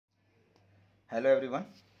Hello everyone.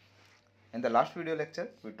 In the last video lecture,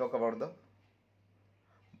 we talk about the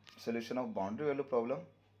solution of boundary value problem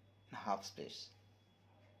in half space.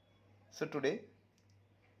 So today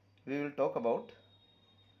we will talk about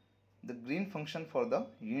the green function for the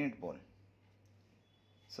unit ball.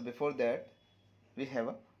 So before that, we have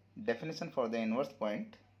a definition for the inverse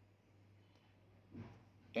point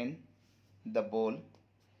in the ball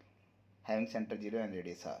having center 0 and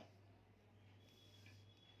radius r.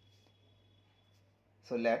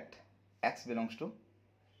 So let x belongs to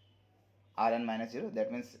Rn minus 0,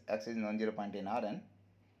 that means x is non-zero point in Rn,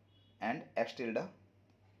 and x tilde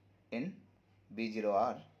in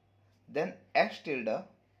B0R, then x tilde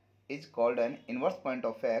is called an inverse point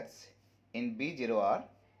of x in B0R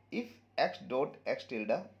if x dot x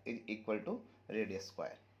tilde is equal to radius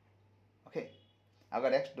square. Okay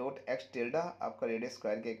अगर x dot x tilde आपका radius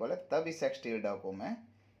square के equal है तब इस x tilde को मैं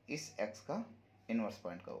इस x का इनवर्स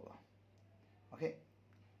पॉइंट कहूँगा. Okay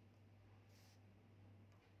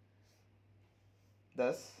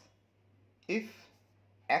Thus, if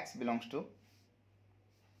x belongs to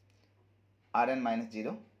Rn minus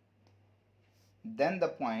 0, then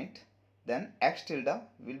x tilde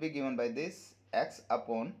will be given by this x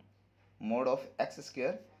upon mod of x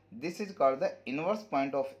square. This is called the inverse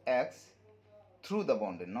point of x through the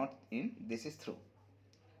boundary, not in, this is through.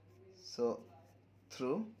 So,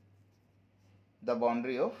 through the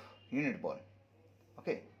boundary of unit ball.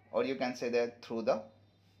 Okay, or you can say that through the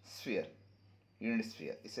sphere. Unit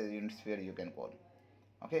sphere, it's a unit sphere you can call.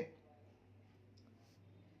 Okay,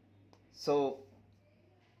 so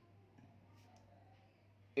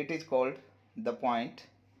it is called the point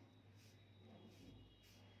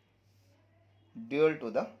dual to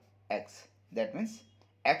the x. That means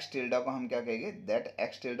x tilde को हम क्या कहेंगे, that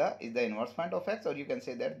x tilde is the inverse point of x, or you can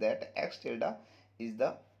say that x tilde is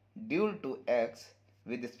the dual to x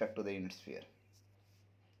with respect to the unit sphere.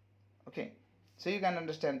 Okay, so you can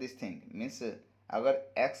understand this thing. Means अगर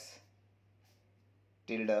x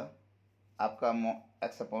tilde आपका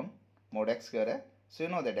x upon mode x square है, so you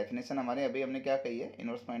know the definition हमारे अभी हमने क्या कही है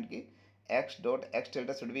inverse point की, x dot x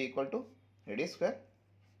tilde should be equal to radius square.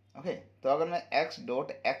 Okay, तो अगर मैं x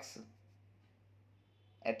डॉट x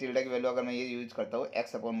tilde की वैल्यू अगर मैं ये यूज करता हूँ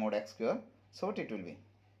x upon mode x square, so what it will be,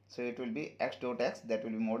 so it will be x dot x that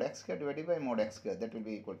will be mode x square divided by mode x square that will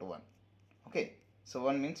be equal to 1. Okay, so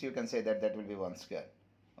 1 means you can say that will be 1 square.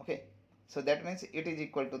 Okay, so that means it is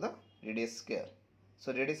equal to the radius square.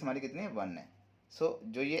 So radius हमारी कितनी है, 1 है. सो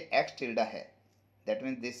जो ये x tilde है, that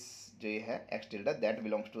means this जो ये है x tilde that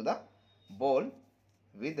belongs to the ball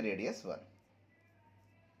with radius 1.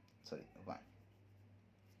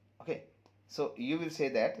 Okay, so you will say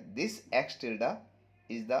that this x tilde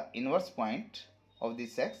is the inverse point of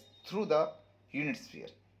this x through the unit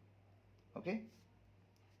sphere. Okay,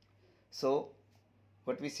 so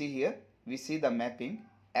what we see here, we see the mapping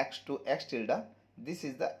x to x tilde. This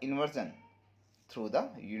is the inversion through the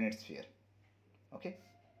unit sphere. Okay,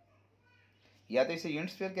 या तो इसे unit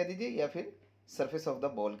sphere कह दीजिए या फिर surface of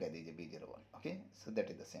the ball कह दीजिए B01. Okay, so that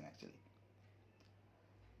is the same actually.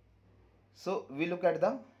 So we look at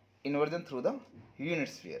the inversion through the unit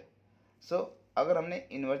sphere. सो अगर हमने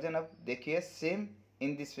इन्वर्जन अब देखी है same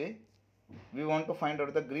in this way, we want to find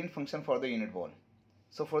out the green function for the unit ball.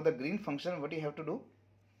 So for the green function what you have to do,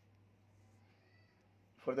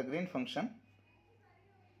 for the green function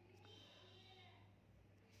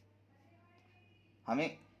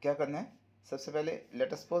हमें क्या करना है, सबसे पहले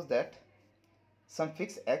let us suppose that some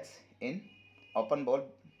fix x in open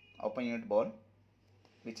unit ball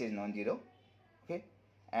which is non-zero. Okay,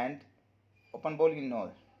 and open ball you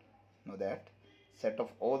know that set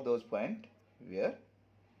of all those points where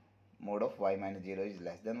mode of y minus 0 is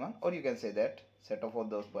less than 1, or you can say that set of all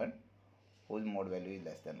those points whose mode value is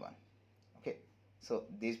less than 1. Okay, so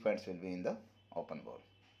these points will be in the open ball.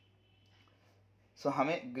 So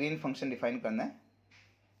हमें green function define करना है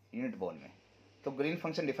unit ball में. तो green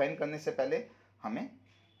function define करने से पहले हमें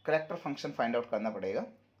character function find out करना पड़ेगा.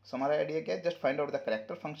 सो हमारा आइडिया क्या है, just find out the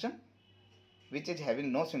character function which is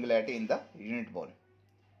having no singularity in the unit ball.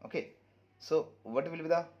 Okay, so what will be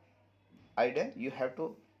the idea, you have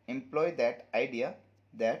to employ that idea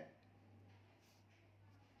that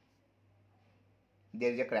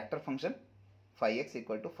there is a character function phi x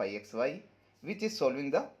equal to phi xy which is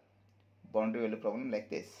solving the boundary value problem like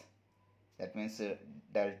this. That means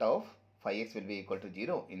delta of phi x will be equal to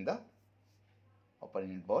 0 in the open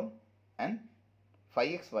unit ball and phi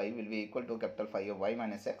xy will be equal to capital phi of y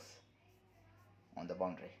minus x on the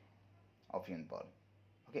boundary of unit ball.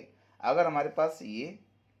 Okay, अगर हमारे पास ये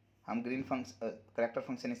हम green function character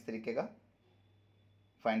function इस तरीके का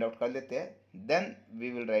find out कर लेते हैं, then we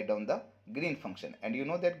will write down the green function. And you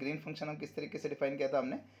know that green function हम किस तरीके से डिफाइन किया था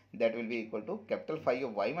हमने, that will be equal to capital phi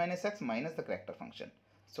of Y minus x minus the character function.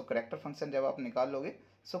 So character function जब आप निकाल लोगे,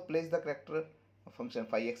 so place the character function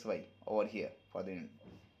phi xy over here for the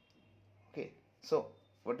okay. So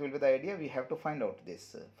what will be the idea? We have to find out this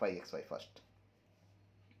phi xy first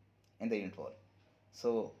in the unit wall.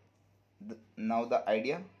 So now the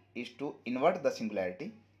idea is to invert the singularity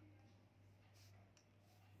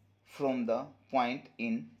from the point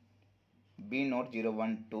in b naught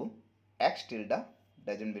 01 to x tilde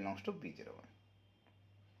doesn't belongs to b01.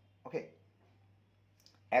 okay,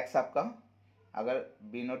 x आपका अगर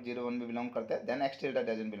b naught 01 में belong करता है, then x tilde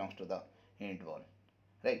doesn't belongs to the unit wall,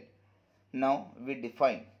 right? Now we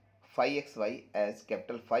define phi xy as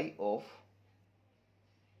capital phi of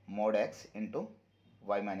mod x into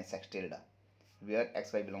y minus x tilde, where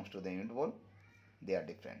xy belongs to the unit wall, they are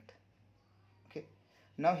different. Okay,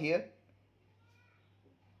 now here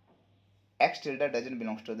x tilde doesn't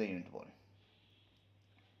belongs to the unit wall.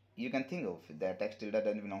 You can think of that x tilde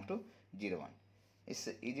doesn't belong to 01. It's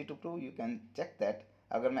easy to prove. You can check that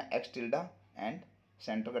अगर मैं x tilde and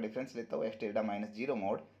center का difference लेता हूँ, x tilde minus 0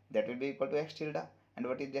 mod, that will be equal to x tilde. And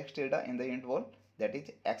what is x tilde in the unit wall? That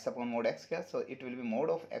is x upon mod x square. So it will be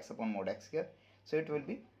mod of x upon mod x square. So it will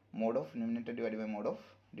be mod of numerator divided by mod of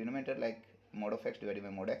denominator, like mod of x divided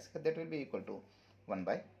by mod x square. That will be equal to 1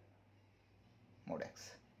 by mod x.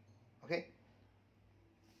 Okay.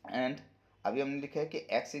 And अभी हमने लिखा है कि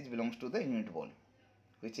x is belongs to the unit wall,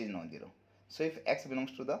 which is non-zero. So if x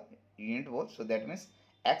belongs to the unit wall, so that means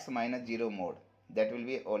x minus 0 mod, that will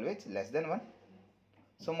be always less than 1.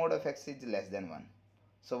 So mod of x is less than 1.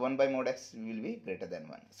 So 1 by mod x will be greater than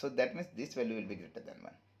 1. So that means this value will be greater than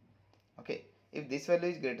 1. Okay. If this value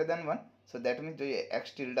is greater than 1, so that means जो ये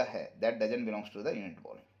x tilde है, that doesn't belongs to the unit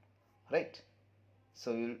wall, right?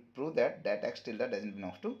 So we will prove that x tilde doesn't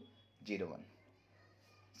belongs to 0 1.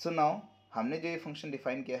 So now हमने जो ये function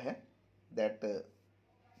define किया है, that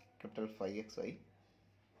capital phi xy,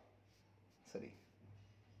 sorry,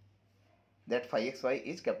 that phi xy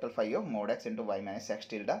is capital phi of mod x into y minus x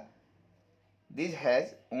tilde. This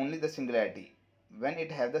has only the singularity. When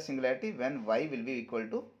it have the singularity, when y will be equal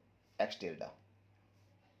to x tilde.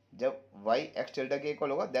 जब y x tilde के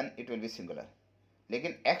equal होगा, then it will be singular.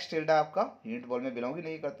 लेकिन x tilde आपका unit wall में belong ही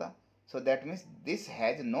नहीं करता. So that means this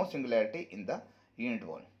has no singularity in the unit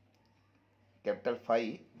wall. Capital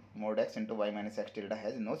phi mod x into y minus x tilde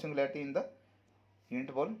has no singularity in the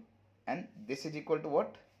unit wall, and this is equal to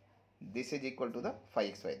what? This is equal to the phi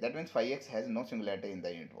xy. That means phi x has no singularity in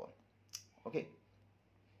the unit wall. Okay.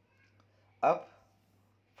 अब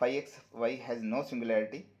phi xy has no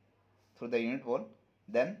singularity through the unit wall,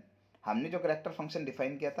 then हमने जो character function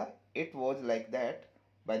define किया था, it was like that.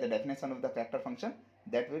 By the definition of the character function,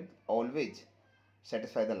 that will always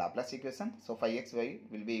satisfy the Laplace equation. So phi xy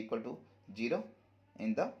will be equal to 0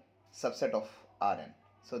 in the subset of Rn.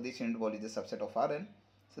 So this unit wall is a subset of Rn.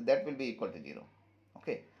 So that will be equal to 0.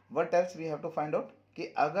 Okay. What else we have to find out? कि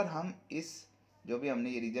अगर हम इस जो भी हमने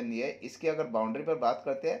ये reason लिया है, इसकी अगर बाउंड्री पर बात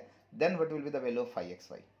करते हैं, then what will be the value of phi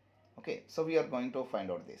xy? Okay. So we are going to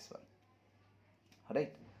find out this one.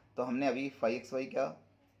 Right. तो हमने अभी phi xy क्या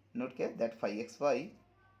नोट किया? That phi xy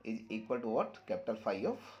is equal to what? Capital phi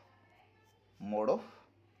of mod of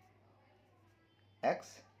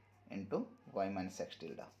x into y minus x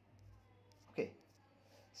tilde. Okay.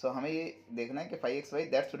 So हमें ये देखना है कि phi xy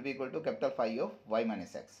that should be equal to capital phi of y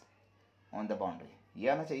minus x on the boundary. ये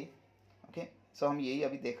आना चाहिए. Okay. So हम यही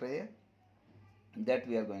अभी देख रहे हैं, that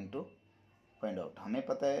we are going to find out. हमें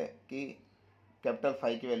पता है कि capital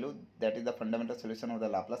phi की value that is the fundamental solution of the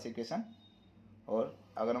Laplace equation. और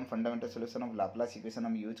अगर हम fundamental solution of Laplace equation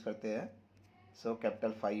हम यूज करते हैं, so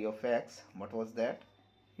capital phi of x, what was that?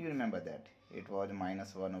 You remember that it was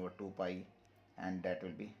minus 1 over 2 pi, and that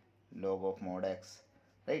will be log of mod x,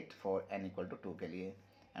 right, for n equal to 2 के लिए,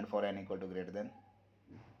 and for n equal to greater than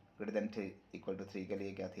 3 equal to 3 के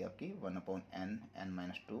लिए क्या थी आपकी 1 upon n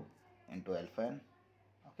minus 2 into alpha n,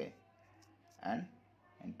 okay, and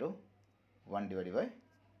into 1 divided by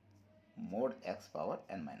mod x power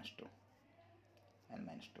n minus 2,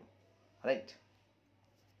 right?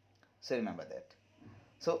 So remember that.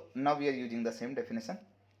 So now we are using the same definition.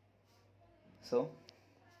 So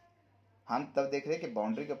हम तब देख रहे हैं कि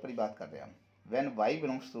बाउंड्री के ऊपर ही बात कर रहे हैं हम. When y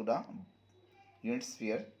belongs to the unit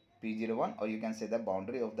sphere P01, or you can say the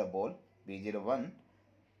boundary of the ball P01,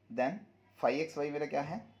 then phi xy मेरा क्या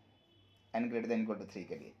है? n greater than equal to 3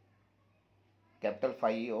 के लिए capital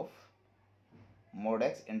phi of mod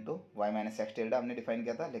x into y minus x tilde हमने define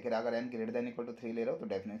किया था. लेकिन अगर n greater than equal to 3 ले रहा हो, तो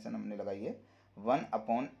डेफिनेशन हमने लगाई है 1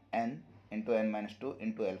 upon n into n minus 2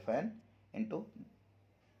 into alpha n into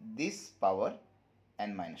this power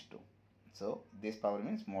n minus 2. So this power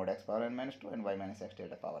means mod x power n minus 2 and y minus x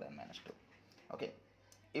tilde power n minus 2. Okay,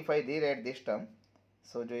 if I rewrite this term,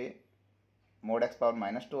 so जो ये mod x power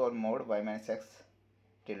minus 2 और mod y minus x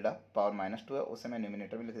tilde power minus 2 है, उसे मैं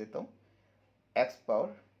numerator में लिख देता हूँ x power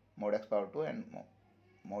mod x power 2 and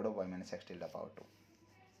mod of y minus x tilde power 2.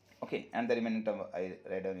 Okay, and the remaining term I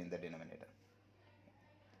write down in the denominator.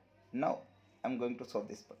 Now I'm going to solve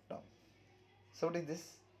this term. So what is this?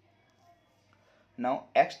 Now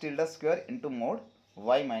x tilde square into mod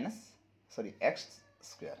y minus x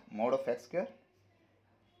square, mod of x square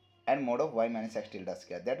and mod of y minus x tilde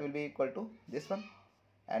square, that will be equal to this one,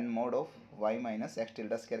 and mod of y minus x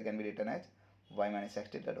tilde square can be written as y minus x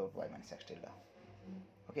tilde dot y minus x tilde.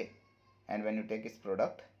 Okay, and when you take its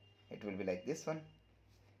product, it will be like this one.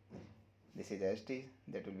 This is st,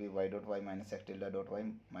 that will be y dot y minus x tilde dot y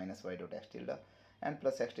minus y dot x tilde and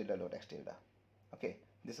plus x tilde dot x tilde. Okay,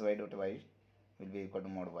 this y dot y will be equal to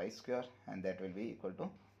mod y square, and that will be equal to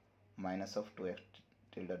minus of 2x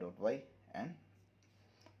tilde dot y and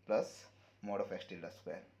plus mod of x tilde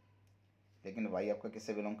square. लेकिन y आपका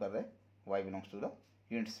किससे belong कर रहा है? y belongs to the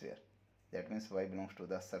unit sphere. That means y belongs to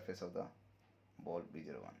the surface of the ball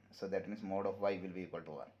B01. So that means mod of y will be equal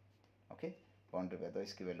to 1. Okay, boundary पे तो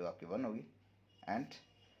इसकी value आपकी 1 होगी, and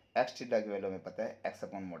x tilde की value हमें पता है x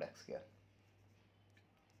upon mod x square.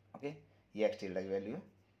 Okay, ये x tilde की वैल्यू है.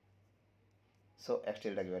 सो x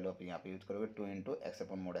tilde की वैल्यू आप यहाँ पे यूज करोगे 2 into x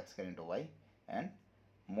upon mod x square into Y and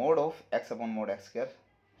mod of x upon mod x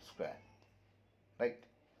square, right?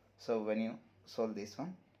 So when you solve this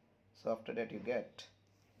one, so after that you get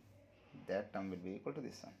that term will be equal to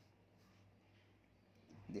this one.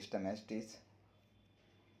 This term as it is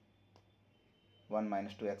 1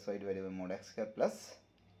 minus 2xy divided by mod x square plus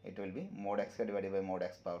it will be mod x square divided by mod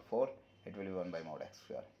x power 4, it will be 1 by mod x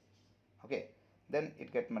square. Okay, then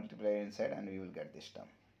it get multiplied inside and we will get this term.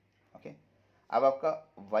 Okay, अब आपका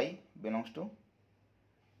y belongs to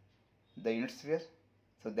the unit sphere,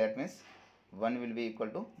 so that means 1 will be equal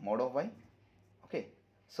to mod of y. Okay,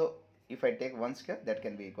 so if I take 1 square, that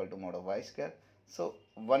can be equal to mod of y square, so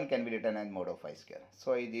 1 can be written as mod of y square,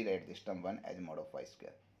 so I rewrite this term 1 as mod of y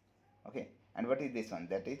square. Okay, and what is this one?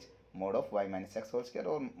 That is mod of y minus x whole square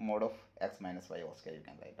or mod of x minus y whole square, you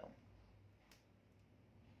can write down.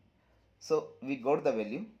 So we got the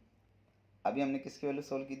value. अभी हमने किसकी value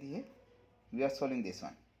solve की थी है? We are solving this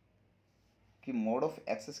one कि mod of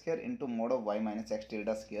x square into mod of y minus x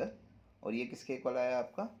tilde square, और ये किसके इक्वल आया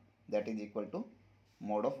आपका? That is equal to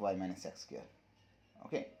mod of y minus x square.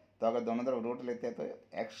 Okay, तो अगर दोनों तरफ रूट लेते हैं तो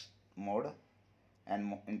x mod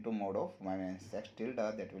and into mod of y minus x tilde,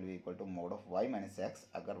 that will be equal to mod of y minus x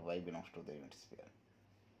अगर y belongs to the unit sphere.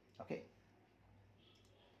 Okay,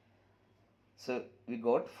 so we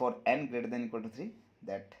got for n greater than equal to 3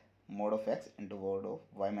 that mod of x into mod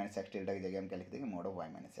of y minus x tilde की जगह हम क्या लिख देंगे? mod of y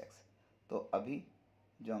minus x. तो अभी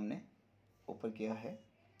जो हमने ऊपर किया है,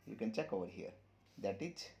 you can check over here, that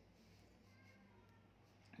is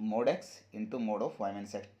mod x into mod of y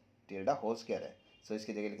minus x tilde whole square है, सो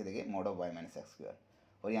इसकी जगह लिख देंगे mod of y minus x square.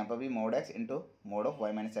 और यहाँ पर भी mod x into mod of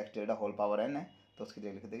y minus x tilde whole power n है, तो उसकी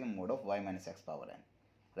जगह लिख देंगे mod of y minus x power n,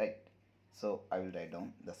 right? So I will write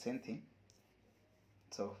down the same thing.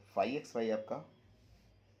 So 5xy आपका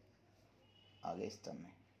आ गया इस टर्म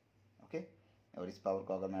में. ओके, और इस पावर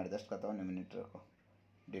को अगर मैं एडजस्ट करता हूँ न्यूमिनेटर को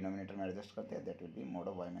डिनोमिनेटर में एडजस्ट करते हैं, that will be mod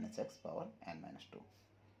of y minus x power n minus 2.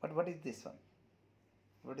 But what is this one?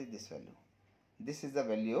 What is this value? This is the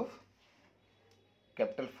value of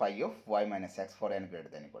capital phi of y minus x for n greater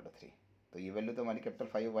than equal to 3. तो ये value तो हमारी capital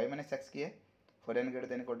phi of y minus x की है for n greater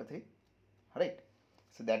than equal to 3, right?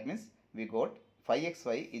 So that means we got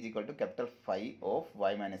 5xy is equal to capital phi of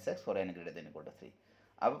y minus x for n greater than equal to 3.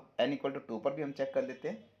 अब n equal to 2 पर भी हम check कर लेते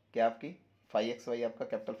हैं कि आपकी 5xy आपका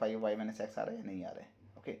capital phi of y minus x आ रहा है या नहीं आ रहा है.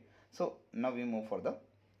 Okay, so now we move for the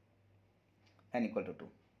n equal to 2.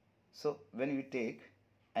 So when we take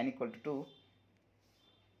n equal to 2,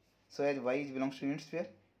 so as y is belongs to unit sphere,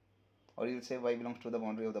 or you will say y belongs to the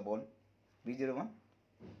boundary of the ball B01.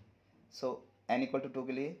 so n equal to 2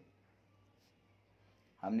 के लिए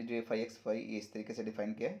हमने जो ये 5xy ये इस तरीके से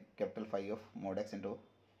define किया है, capital phi of mod x into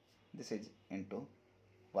this is into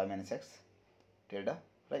y minus x tilde,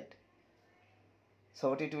 right?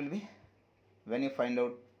 So what it will be when you find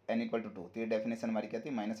out n equal to 2? तो ये डेफिनेशन हमारी क्या थी?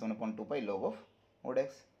 Minus 1/2 pi log of mod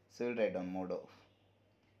x. So we'll write down mod of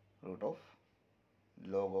root of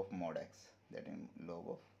log of mod x, that is log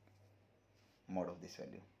of mod of this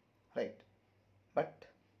value, right? But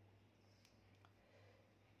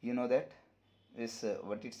you know that is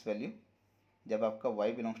what its value? जब आपका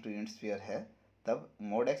y belongs two unit sphere है तब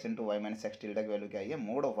mode x into Y minus x tilde की value क्या आई है,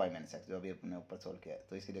 mode of y minus x, जो अभी अपने ऊपर सोल्व किया है,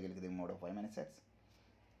 तो इसकी जगह लिख देंगे mode of y minus x.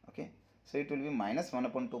 Okay, so it will be minus 1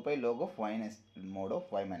 upon 2 pi log of y minus mod of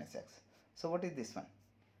y minus x. So what is this one?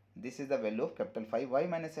 This is the value of capital phi y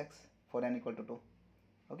minus x for n equal to 2.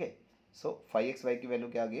 Okay, so phi x y की value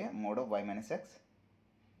क्या आ गई है, mod of y minus x,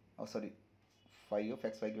 और sorry phi of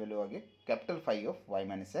x y की value आ गई capital phi of y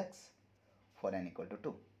minus x for n equal to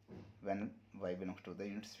 2 when y belongs to the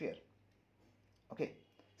unit sphere. Okay,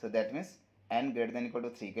 so that means n greater than equal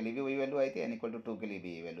to 3 के लिए भी वही value आई थी, n equal to 2 के लिए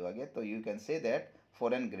भी ये वैल्यू आ गया. तो you can say that for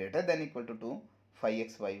n greater than equal to 2, phi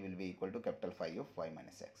x y will be equal to capital phi of y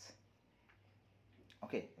minus x.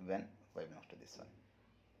 Okay, when y belongs to this one.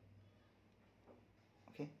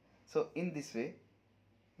 Okay, so in this way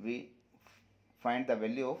we find the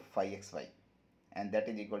value of phi x y, and that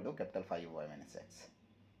is equal to capital phi of y minus x,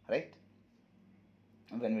 right,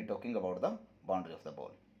 when we talking about the boundary of the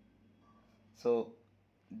ball. So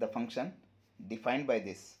the function defined by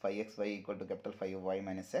this phi x y equal to capital phi of y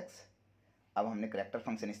minus x, अब हमने character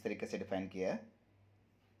function इस तरीके से define किया है,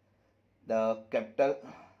 the capital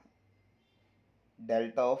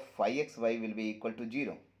delta of phi x Y will be equal to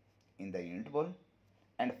 0 in the unit ball,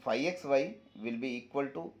 and phi x Y will be equal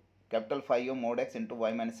to capital phi of mode x into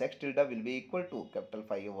Y minus x tilde will be equal to capital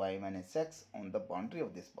phi of Y minus x on the boundary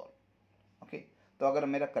of this ball. Okay, तो अगर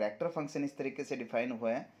मेरा character function इस तरीके से define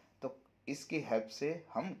हुआ है तो इसकी हेल्प से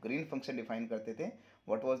हम ग्रीन फंक्शन डिफाइन करते थे.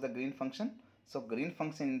 What was the green function? So green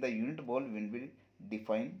function in the unit ball will be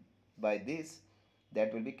defined by this,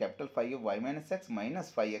 that will be capital phi of y minus x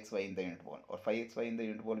minus phi xy in the unit ball, or phi xy in the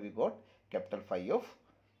unit ball we got capital phi of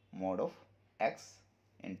mod of x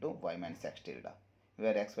into y minus x tilde,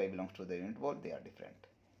 where xy belongs to the unit ball, they are different.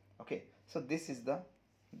 Okay, so this is the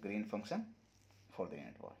green function for the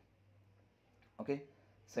unit ball. Okay,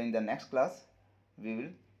 so in the next class we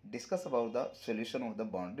will discuss about the solution of the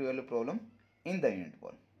boundary value problem in the unit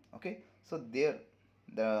ball. Okay, so there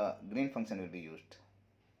the green function will be used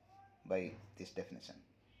by this definition.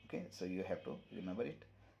 Okay, so you have to remember it.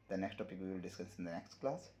 The next topic we will discuss in the next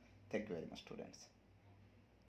class. Thank you very much, students.